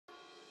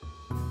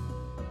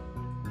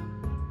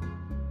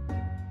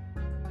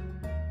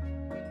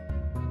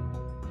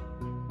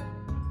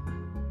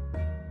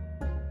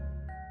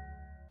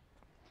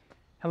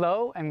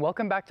Hello and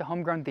welcome back to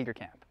Homegrown Theater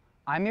Camp.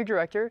 I'm your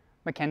director,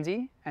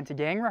 Mackenzie, and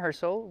today in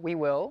rehearsal we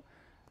will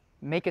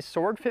make a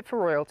sword fit for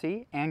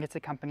royalty and its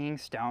accompanying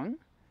stone,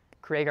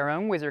 create our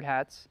own wizard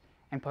hats,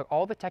 and put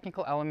all the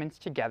technical elements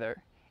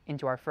together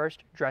into our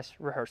first dress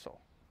rehearsal.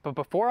 But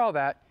before all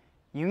that,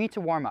 you need to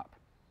warm up.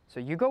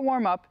 So you go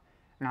warm up,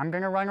 and I'm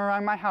going to run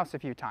around my house a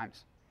few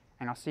times,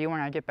 and I'll see you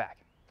when I get back.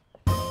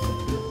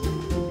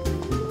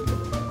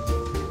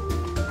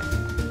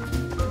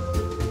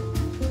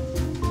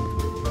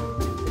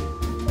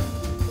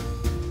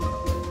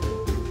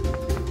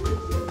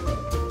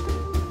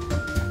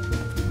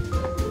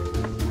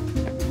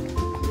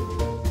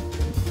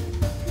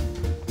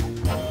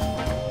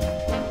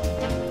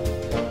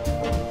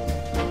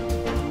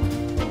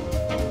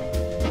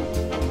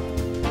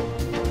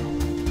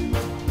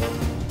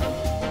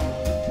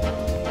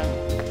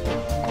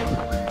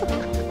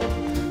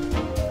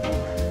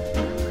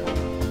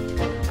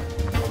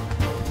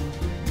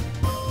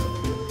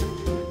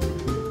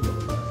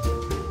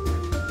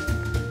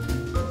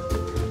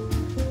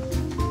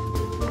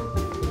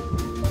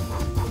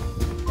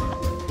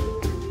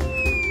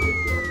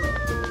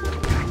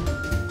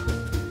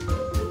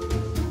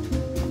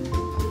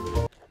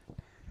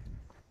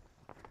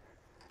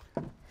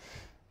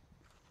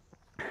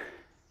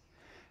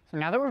 So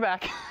now that we're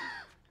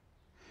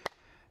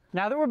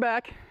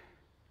back,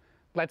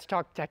 let's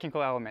talk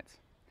technical elements.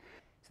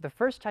 So the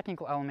first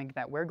technical element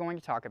that we're going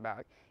to talk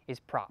about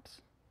is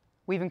props.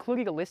 We've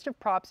included a list of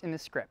props in the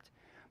script.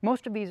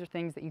 Most of these are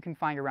things that you can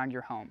find around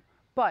your home,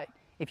 but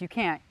if you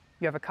can't,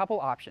 you have a couple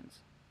options.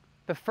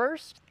 The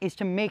first is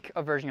to make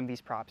a version of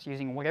these props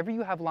using whatever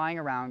you have lying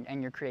around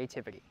and your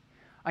creativity.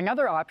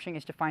 Another option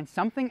is to find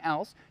something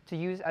else to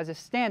use as a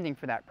stand-in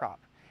for that prop.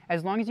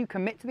 As long as you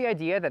commit to the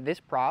idea that this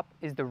prop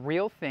is the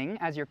real thing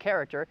as your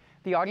character,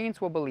 the audience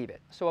will believe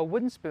it. So a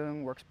wooden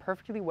spoon works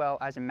perfectly well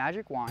as a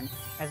magic wand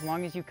as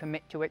long as you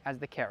commit to it as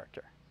the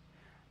character.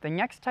 The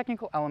next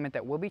technical element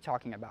that we'll be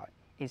talking about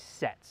is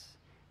sets.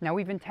 Now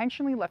we've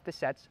intentionally left the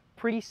sets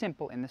pretty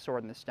simple in The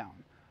Sword and the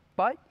Stone,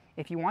 but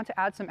if you want to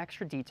add some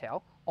extra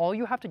detail, all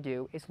you have to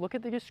do is look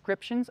at the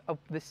descriptions of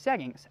the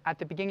settings at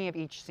the beginning of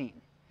each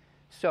scene.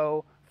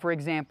 So, for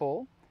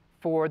example,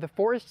 for the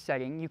forest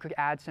setting, you could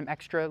add some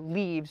extra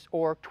leaves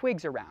or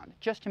twigs around,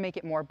 just to make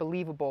it more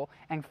believable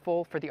and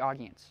full for the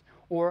audience.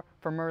 Or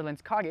for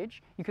Merlin's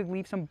cottage, you could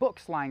leave some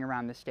books lying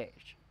around the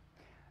stage.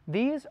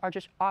 These are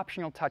just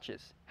optional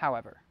touches,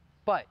 however.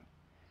 But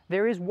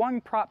there is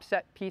one prop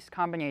set piece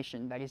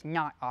combination that is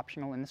not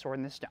optional in The Sword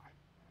and the Stone.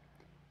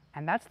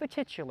 And that's the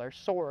titular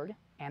sword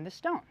and the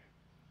stone.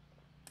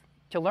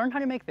 To learn how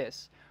to make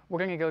this, we're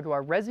going to go to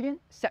our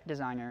resident set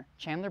designer,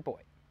 Chandler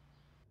Boyte.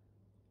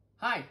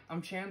 Hi,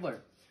 I'm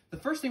Chandler. The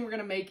first thing we're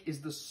going to make is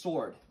the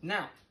sword.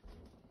 Now,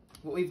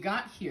 what we've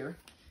got here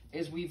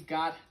is we've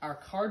got our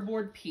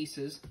cardboard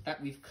pieces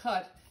that we've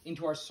cut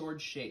into our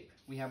sword shape.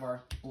 We have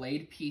our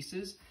blade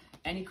pieces.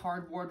 Any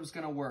cardboard was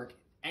going to work.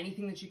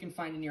 Anything that you can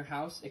find in your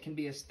house, it can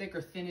be as thick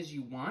or thin as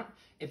you want.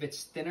 If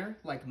it's thinner,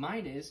 like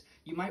mine is,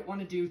 you might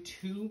want to do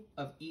 2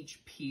 of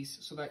each piece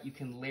so that you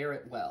can layer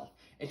it well.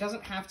 It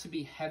doesn't have to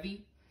be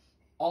heavy.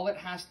 All it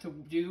has to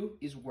do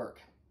is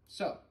work.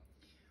 So,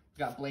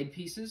 we've got blade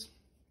pieces,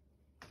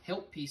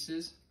 hilt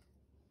pieces,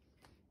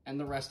 and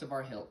the rest of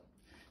our hilt.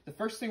 The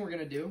first thing we're going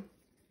to do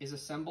is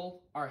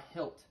assemble our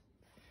hilt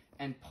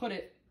and put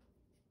it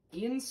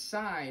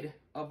inside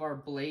of our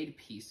blade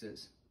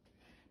pieces.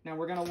 Now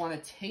we're going to want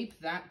to tape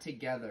that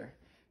together.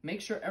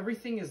 Make sure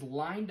everything is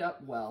lined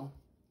up well.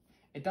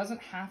 It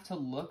doesn't have to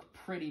look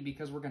pretty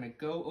because we're going to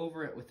go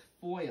over it with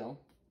foil,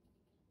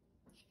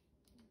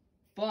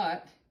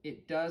 but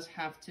it does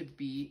have to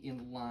be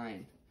in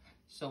line.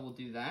 So we'll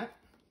do that.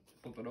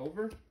 Flip it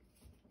over.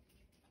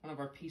 One of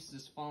our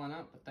pieces is falling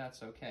out, but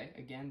that's okay.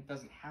 Again, it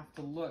doesn't have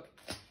to look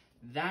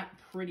that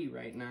pretty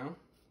right now.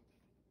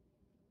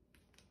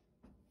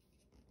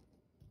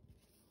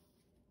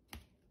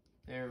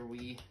 There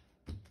we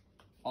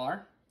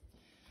are.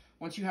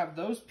 Once you have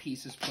those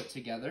pieces put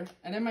together,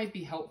 and it might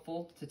be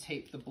helpful to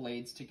tape the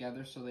blades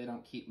together so they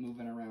don't keep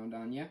moving around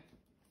on you.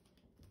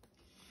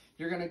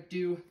 You're gonna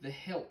do the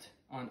hilt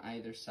on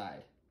either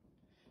side.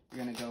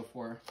 You're gonna go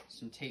for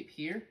some tape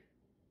here.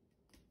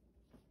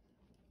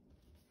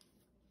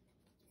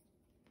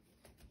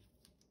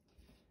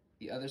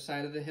 The other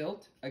side of the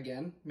hilt,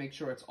 again, make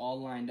sure it's all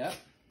lined up.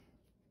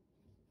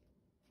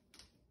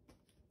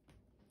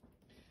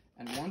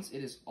 And once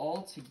it is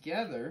all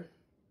together,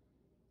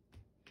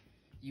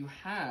 you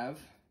have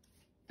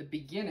the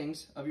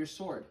beginnings of your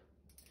sword.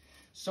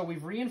 So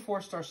we've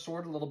reinforced our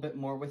sword a little bit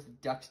more with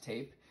duct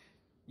tape.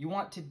 You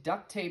want to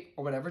duct tape,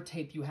 or whatever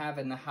tape you have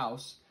in the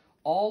house,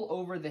 all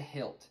over the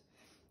hilt.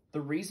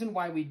 The reason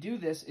why we do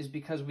this is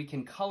because we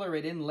can color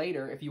it in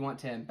later if you want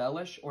to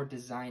embellish or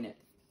design it.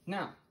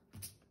 Now,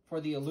 for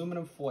the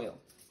aluminum foil,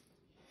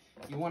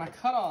 you want to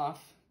cut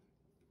off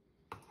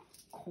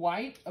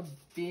quite a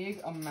big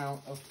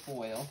amount of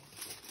foil.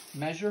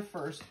 Measure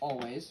first,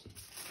 always.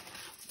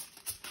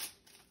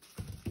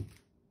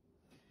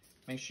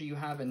 Make sure you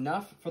have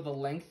enough for the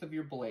length of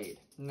your blade.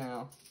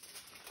 Now,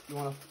 You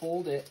want to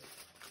fold it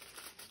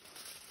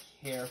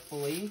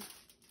carefully.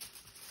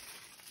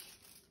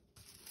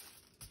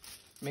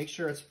 Make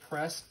sure it's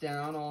pressed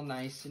down all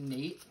nice and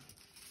neat.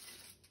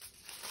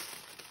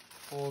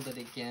 Fold it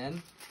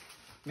again.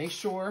 Make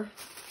sure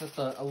that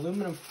the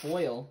aluminum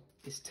foil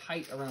is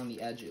tight around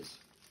the edges.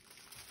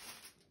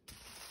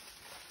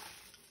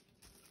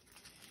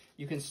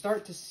 You can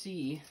start to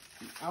see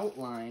the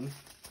outline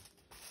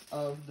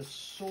of the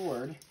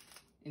sword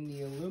in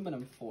the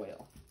aluminum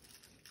foil.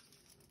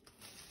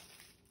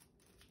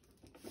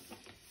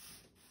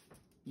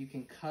 You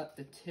can cut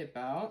the tip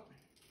out.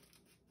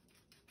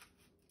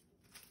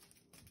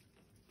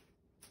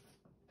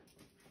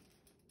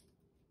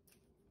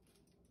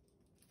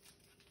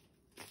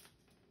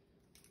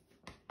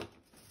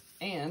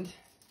 And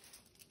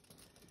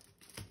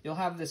you'll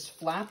have this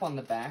flap on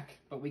the back,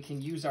 but we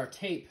can use our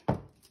tape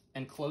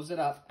and close it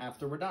up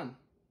after we're done.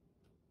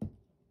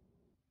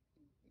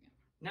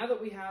 Now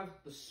that we have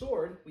the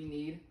sword, we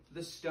need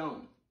the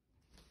stone.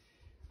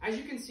 As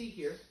you can see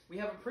here, we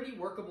have a pretty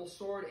workable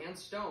sword and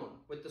stone,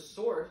 with the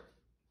sword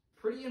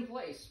pretty in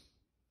place.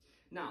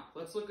 Now,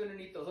 let's look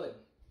underneath the hood.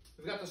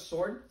 We've got the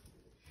sword.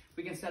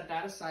 We can set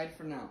that aside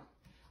for now.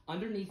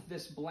 Underneath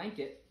this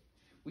blanket,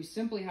 we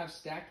simply have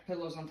stacked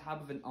pillows on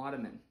top of an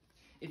ottoman.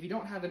 If you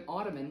don't have an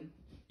ottoman,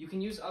 you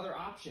can use other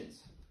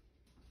options,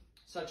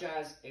 such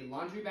as a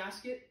laundry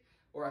basket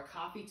or a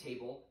coffee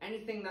table,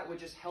 anything that would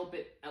just help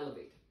it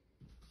elevate.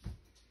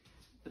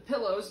 The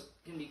pillows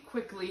can be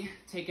quickly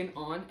taken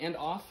on and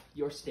off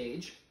your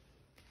stage.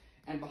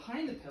 And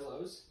behind the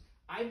pillows,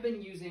 I've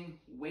been using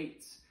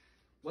weights.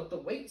 What the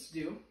weights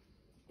do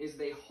is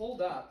they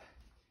hold up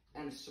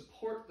and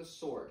support the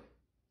sword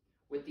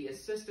with the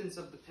assistance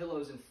of the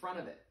pillows in front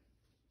of it.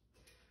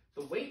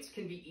 The weights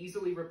can be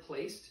easily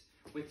replaced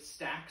with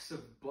stacks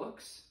of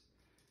books,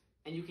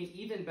 and you can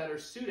even better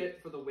suit it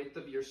for the width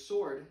of your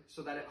sword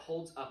so that it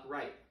holds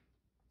upright.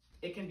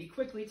 It can be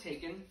quickly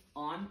taken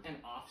on and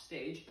off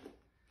stage,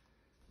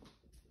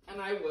 and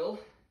I will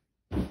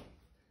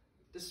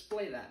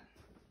display that.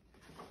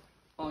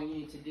 All you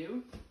need to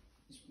do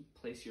is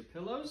place your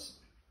pillows.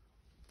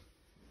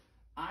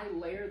 I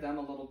layer them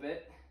a little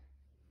bit,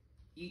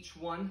 each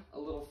one a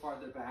little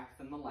farther back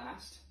than the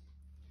last.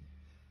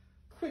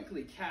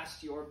 Quickly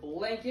cast your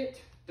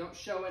blanket. Don't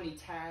show any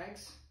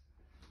tags,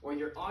 or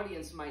your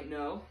audience might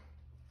know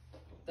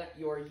that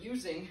you're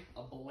using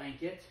a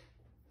blanket.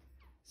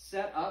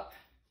 Set up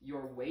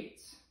your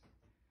weights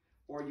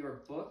or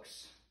your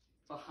books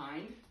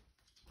behind,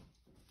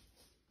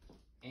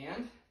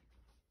 and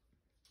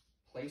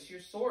place your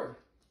sword.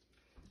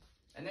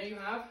 And there you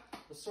have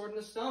the sword and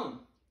the stone.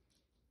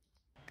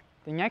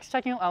 The next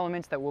technical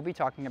elements that we'll be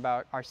talking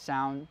about are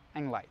sound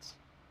and lights.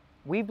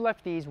 We've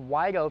left these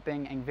wide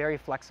open and very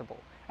flexible,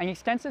 and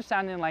extensive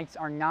sound and lights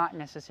are not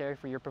necessary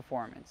for your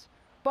performance.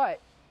 But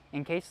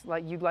in case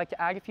you'd like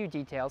to add a few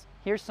details,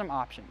 here's some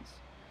options.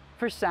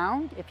 For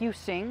sound, if you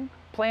sing,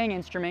 play an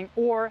instrument,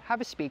 or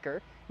have a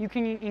speaker, you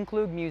can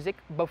include music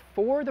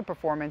before the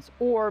performance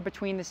or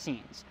between the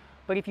scenes.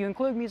 But if you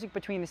include music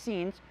between the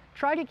scenes,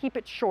 try to keep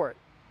it short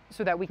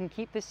so that we can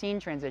keep the scene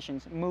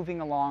transitions moving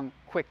along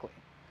quickly.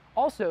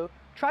 Also,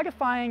 try to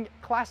find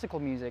classical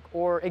music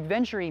or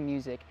adventure-y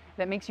music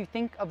that makes you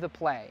think of the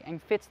play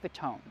and fits the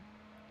tone.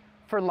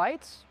 For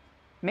lights,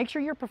 make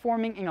sure you're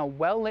performing in a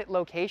well-lit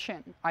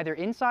location, either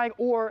inside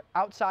or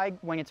outside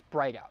when it's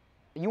bright out.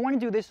 You want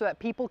to do this so that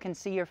people can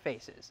see your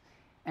faces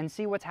and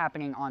see what's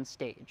happening on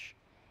stage.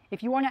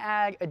 If you want to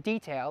add a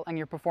detail and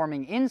you're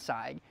performing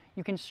inside,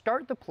 you can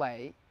start the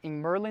play in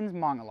Merlin's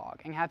monologue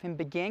and have him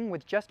begin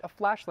with just a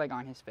flashlight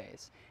on his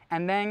face,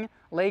 and then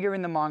later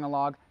in the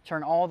monologue,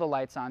 turn all the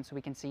lights on so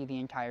we can see the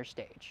entire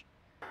stage.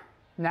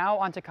 Now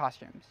onto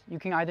costumes. You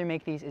can either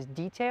make these as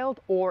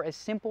detailed or as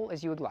simple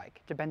as you would like,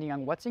 depending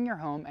on what's in your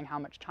home and how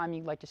much time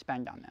you'd like to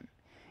spend on them.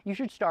 You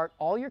should start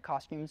all your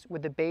costumes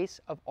with the base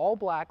of all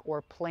black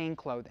or plain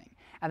clothing,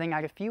 and then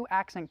add a few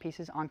accent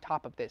pieces on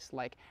top of this,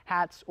 like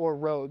hats or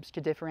robes,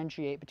 to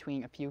differentiate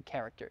between a few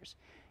characters.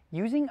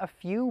 Using a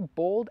few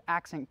bold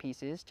accent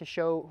pieces to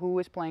show who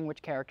is playing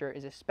which character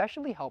is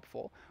especially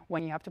helpful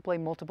when you have to play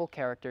multiple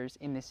characters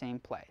in the same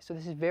play. So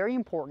this is very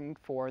important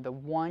for the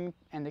one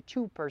and the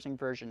two-person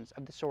versions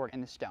of the sword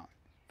and the stone.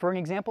 For an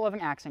example of an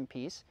accent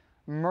piece,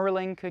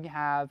 Merlin could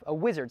have a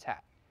wizard's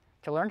hat.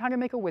 To learn how to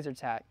make a wizard's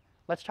hat,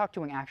 let's talk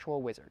to an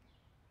actual wizard.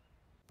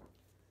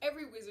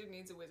 Every wizard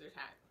needs a wizard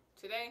hat.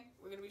 Today,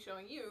 we're going to be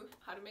showing you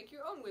how to make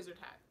your own wizard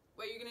hat.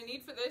 What you're going to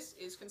need for this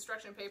is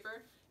construction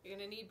paper. You're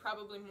going to need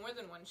probably more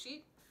than one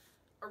sheet,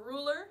 a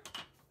ruler,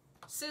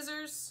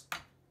 scissors,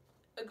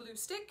 a glue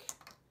stick,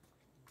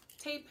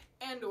 tape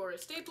and or a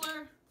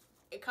stapler,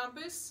 a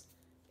compass.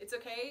 It's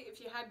okay if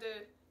you had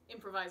to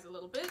improvise a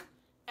little bit,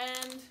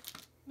 and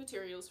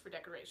materials for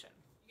decoration.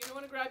 You're going to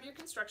want to grab your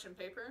construction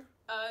paper.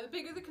 The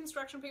bigger the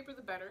construction paper,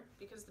 the better,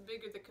 because the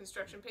bigger the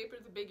construction paper,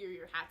 the bigger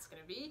your hat's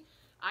going to be.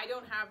 I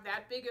don't have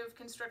that big of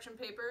construction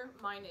paper.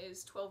 Mine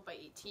is 12 by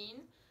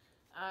 18,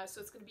 so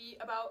it's going to be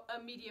about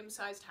a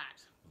medium-sized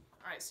hat.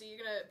 All right, so you're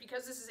going to,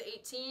 because this is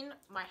 18,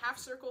 my half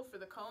circle for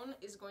the cone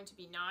is going to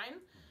be 9.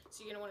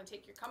 So you're going to want to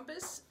take your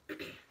compass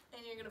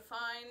and you're going to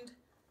find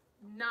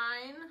 9,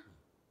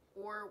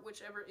 or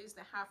whichever is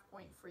the half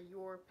point for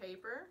your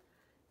paper.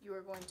 You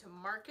are going to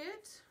mark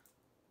it,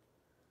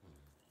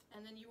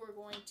 and then you are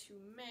going to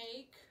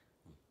make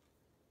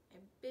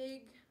a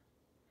big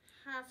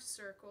half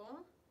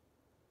circle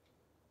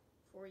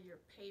for your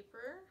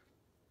paper,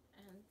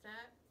 and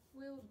that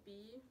will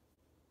be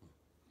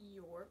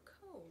your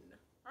cone.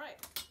 All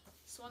right,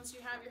 so once you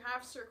have your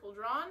half circle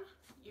drawn,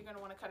 you're going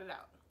to want to cut it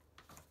out.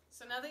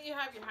 So now that you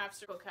have your half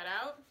circle cut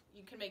out,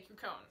 you can make your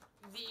cone.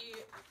 The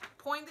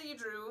point that you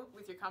drew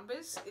with your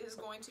compass is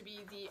going to be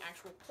the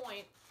actual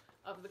point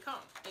of the cone.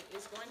 It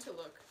is going to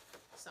look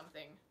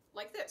something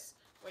like this.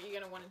 What you're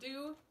going to want to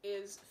do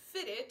is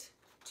fit it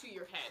to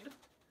your head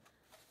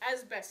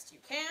as best you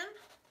can.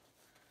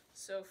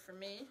 So for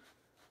me,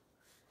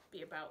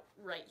 be about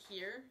right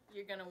here.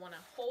 You're going to want to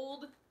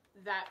hold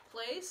that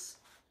place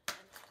and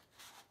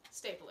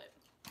staple it.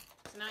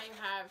 So now you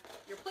have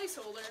your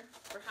placeholder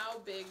for how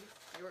big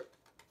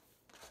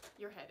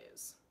your head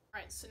is. All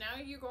right, so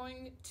now you're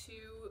going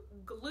to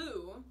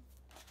glue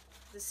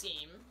the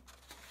seam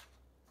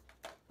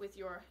with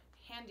your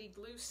handy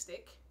glue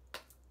stick.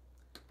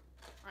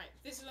 All right,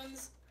 this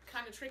one's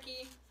kind of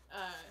tricky.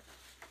 I'm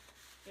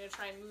gonna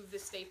try and move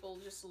this staple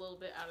just a little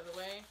bit out of the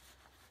way.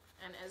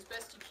 And as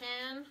best you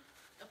can,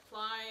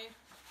 apply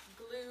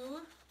glue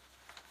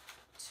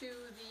to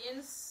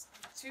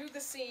the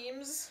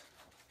seams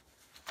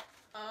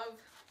of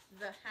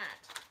the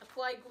hat.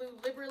 Apply glue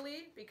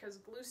liberally because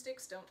glue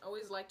sticks don't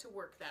always like to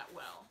work that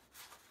well.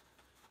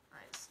 All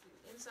right, so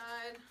the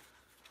inside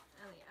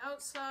and the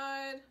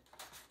outside.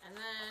 And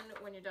then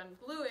when you're done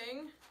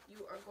gluing,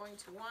 you are going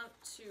to want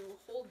to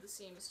hold the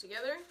seams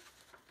together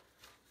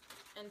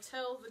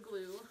until the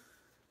glue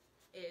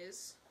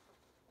is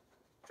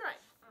dry.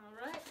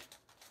 All right,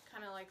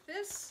 kind of like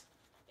this.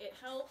 It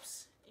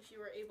helps if you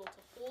are able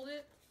to hold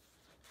it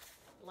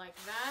like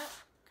that,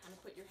 kind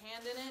of put your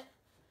hand in it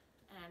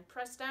and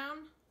press down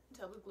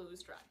until the glue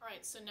is dry. All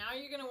right, so now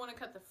you're gonna wanna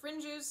cut the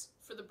fringes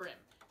for the brim.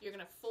 You're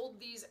gonna fold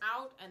these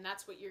out, and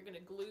that's what you're gonna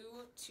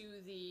glue to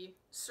the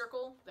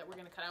circle that we're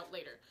gonna cut out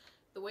later.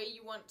 The way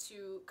you want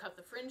to cut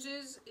the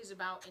fringes is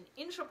about 1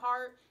 inch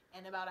apart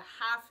and about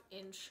 1/2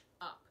 inch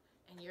up.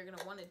 And you're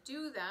gonna wanna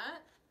do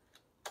that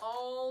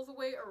all the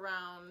way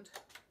around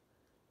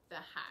the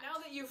hat. Now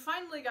that you've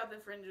finally got the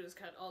fringes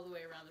cut all the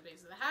way around the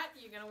base of the hat,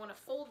 you're gonna wanna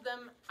fold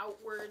them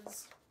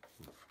outwards.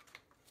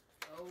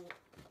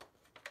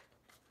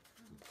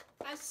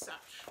 As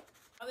such.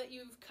 Now that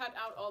you've cut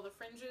out all the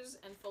fringes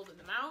and folded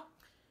them out,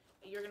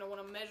 you're going to want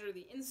to measure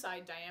the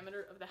inside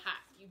diameter of the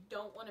hat. You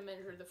don't want to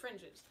measure the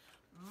fringes.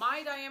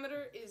 My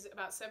diameter is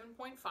about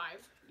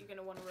 7.5. You're going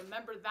to want to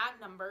remember that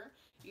number.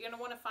 You're going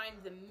to want to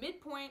find the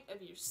midpoint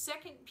of your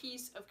second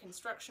piece of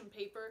construction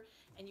paper,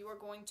 and you are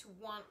going to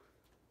want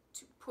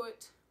to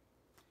put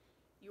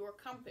your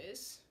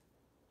compass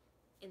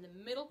in the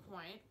middle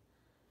point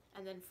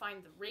and then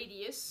find the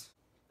radius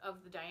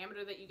of the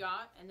diameter that you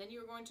got, and then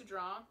you're going to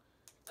draw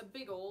a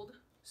big old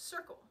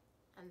circle,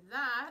 and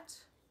that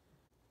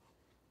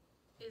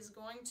is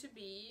going to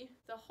be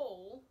the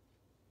hole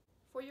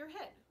for your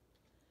head.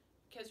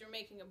 Because you're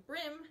making a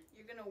brim,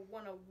 you're going to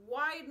want to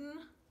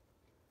widen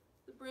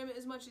the brim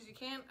as much as you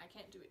can. I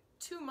can't do it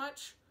too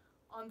much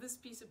on this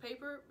piece of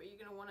paper, but you're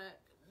going to want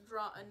to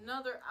draw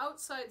another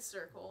outside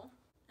circle,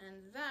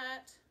 and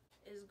that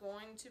is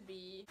going to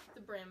be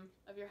the brim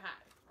of your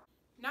hat.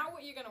 Now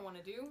what you're going to want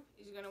to do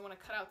is you're going to want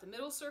to cut out the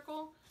middle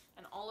circle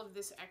and all of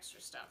this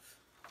extra stuff.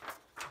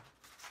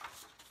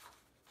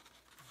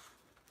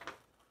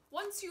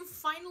 Once you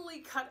finally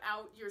cut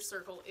out your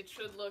circle, it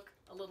should look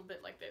a little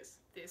bit like this.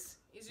 This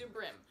is your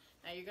brim.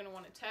 Now you're going to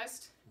want to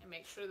test and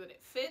make sure that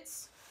it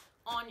fits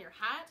on your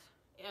hat.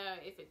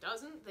 If it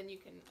doesn't, then you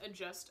can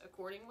adjust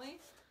accordingly.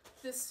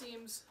 This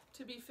seems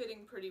to be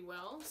fitting pretty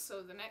well,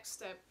 so the next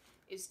step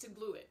is to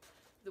glue it.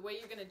 The way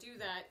you're going to do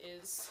that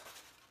is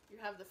you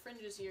have the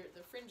fringes here.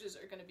 The fringes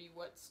are going to be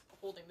what's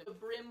holding the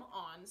brim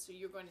on, so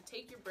you're going to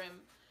take your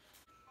brim,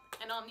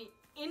 and on the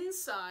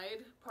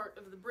inside part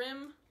of the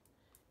brim,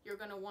 you're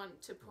going to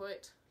want to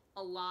put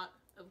a lot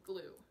of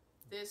glue.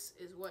 This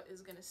is what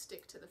is going to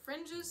stick to the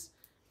fringes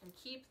and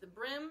keep the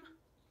brim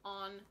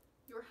on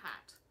your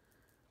hat.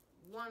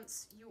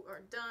 Once you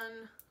are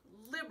done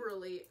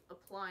liberally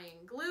applying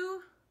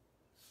glue,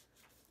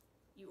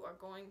 you are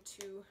going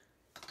to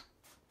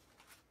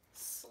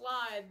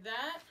slide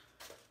that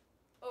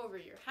over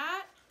your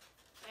hat,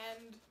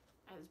 and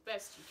as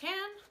best you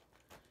can,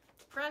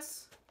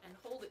 press and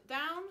hold it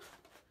down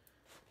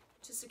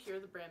to secure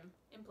the brim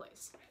in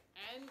place.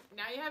 And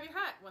now you have your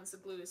hat once the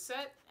glue is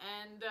set,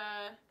 and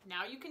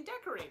now you can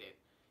decorate it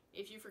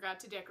if you forgot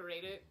to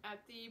decorate it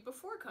at the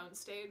before cone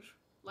stage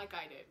like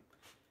I did.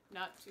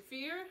 Not to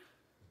fear,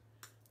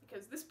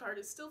 because this part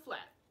is still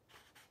flat.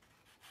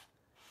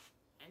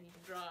 And you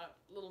can draw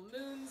little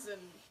moons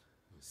and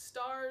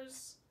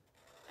stars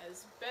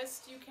as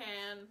best you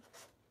can.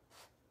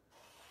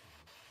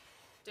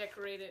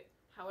 Decorate it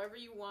however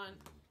you want.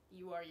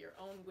 You are your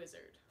own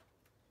wizard.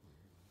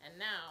 And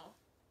now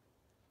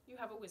you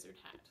have a wizard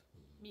hat,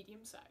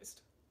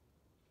 medium-sized.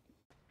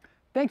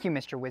 Thank you,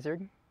 Mr.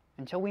 Wizard.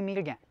 Until we meet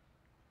again.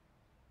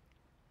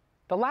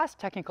 The last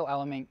technical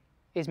element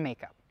is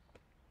makeup.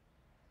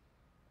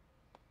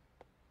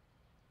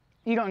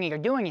 You don't need to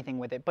do anything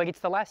with it, but it's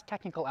the last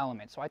technical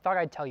element, so I thought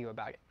I'd tell you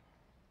about it.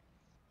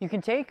 You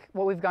can take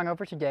what we've gone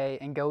over today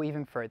and go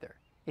even further.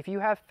 If you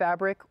have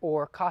fabric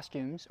or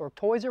costumes or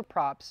toys or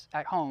props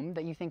at home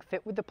that you think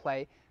fit with the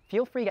play,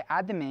 feel free to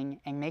add them in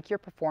and make your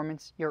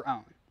performance your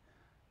own.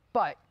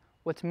 But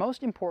what's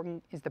most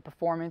important is the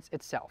performance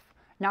itself,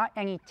 not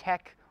any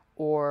tech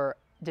or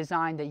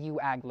design that you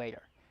add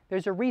later.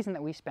 There's a reason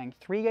that we spend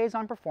 3 days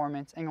on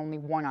performance and only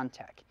 1 on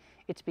tech.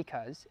 It's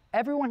because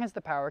everyone has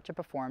the power to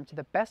perform to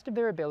the best of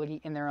their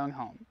ability in their own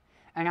home.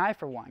 And I,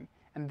 for one,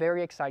 am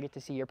very excited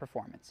to see your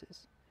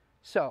performances.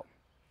 So,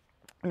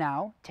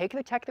 now, take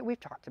the tech that we've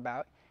talked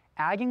about,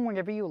 add in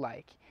whatever you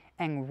like,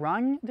 and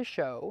run the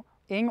show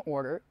in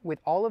order with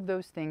all of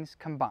those things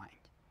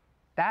combined.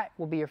 That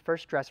will be your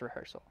first dress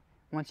rehearsal.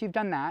 Once you've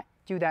done that,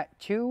 do that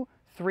 2,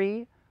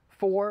 3,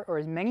 4, or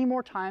as many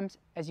more times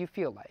as you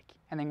feel like.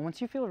 And then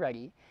once you feel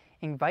ready,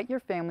 invite your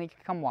family to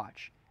come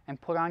watch and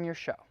put on your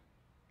show.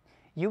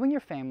 You and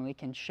your family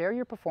can share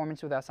your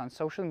performance with us on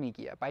social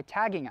media by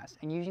tagging us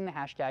and using the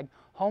hashtag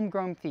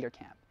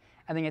 #HomegrownTheaterCamp.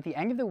 And then at the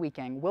end of the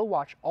weekend, we'll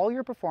watch all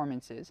your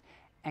performances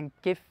and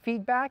give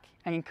feedback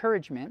and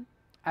encouragement,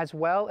 as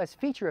well as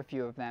feature a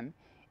few of them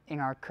in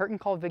our curtain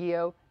call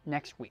video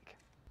next week.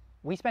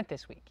 We spent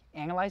this week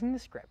analyzing the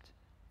script,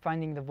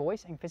 finding the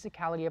voice and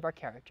physicality of our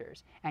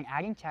characters, and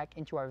adding tech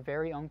into our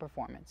very own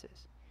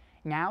performances.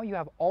 Now you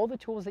have all the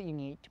tools that you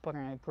need to put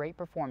on a great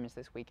performance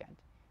this weekend.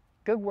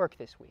 Good work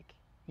this week.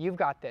 You've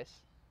got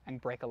this, and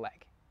break a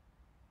leg.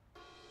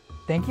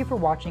 Thank you for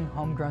watching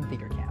Homegrown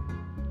Theater Camp.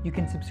 You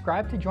can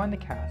subscribe to join the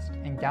cast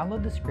and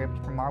download the script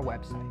from our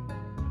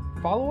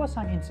website. Follow us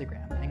on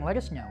Instagram and let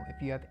us know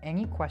if you have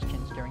any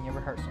questions during your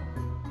rehearsal.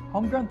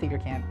 Homegrown Theater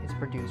Camp is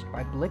produced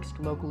by Blixt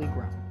Locally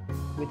Grown,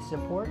 with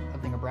support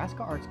of the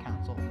Nebraska Arts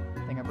Council,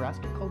 the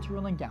Nebraska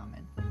Cultural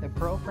Endowment, the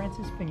Pearle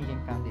Francis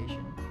Finigan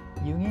Foundation,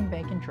 Union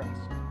Bank and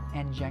Trust,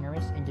 and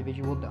generous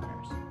individual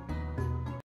donors.